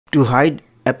To hide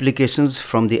applications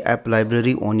from the app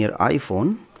library on your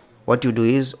iPhone, what you do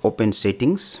is open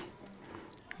settings,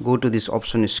 go to this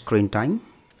option screen time,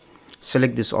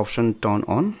 select this option turn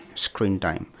on screen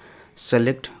time,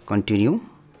 select continue.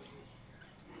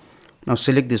 Now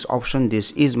select this option,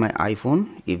 this is my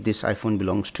iPhone, if this iPhone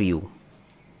belongs to you.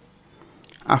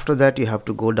 After that you have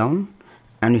to go down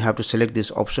and you have to select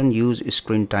this option, use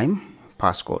screen time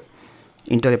passcode.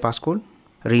 Enter a passcode,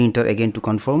 re-enter again to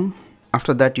confirm.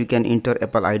 After that you can enter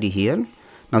Apple ID here.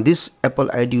 Now this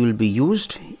Apple ID will be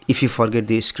used if you forget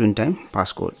the screen time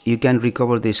passcode. You can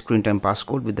recover the screen time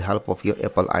passcode with the help of your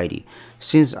Apple ID.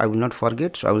 Since I will not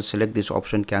forget, so I will select this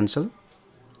option cancel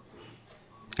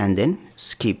and then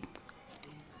skip.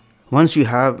 Once you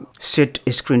have set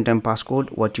a screen time passcode,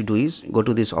 what you do is go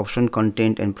to this option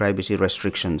content and privacy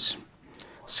restrictions.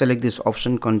 Select this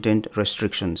option content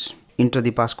restrictions. Enter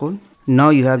the passcode. Now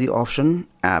you have the option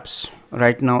apps.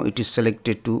 Right now it is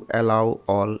selected to allow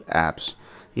all apps.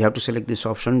 You have to select this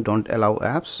option don't allow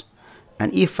apps,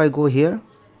 and if I go here,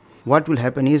 what will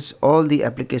happen is all the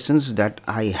applications that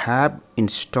I have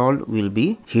installed will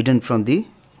be hidden from the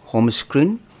home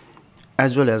screen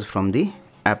as well as from the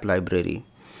app library.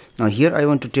 Now here I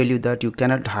want to tell you that you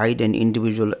cannot hide an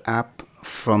individual app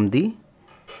from the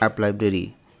app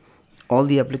library. All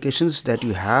the applications that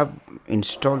you have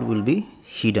installed will be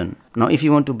hidden. Now if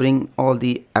you want to bring all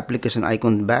the application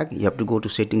icons back, you have to go to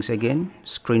settings again,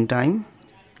 screen time,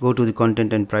 go to the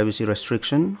content and privacy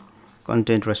restriction,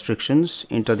 content restrictions,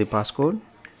 enter the passcode,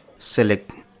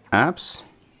 select apps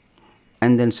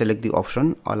and then select the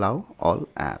option allow all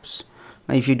apps.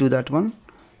 Now if you do that one,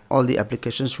 all the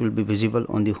applications will be visible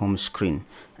on the home screen.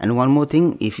 And one more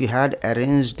thing, if you had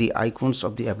arranged the icons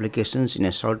of the applications in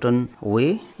a certain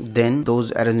way, then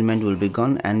those arrangement will be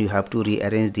gone and you have to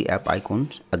rearrange the app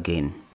icons again.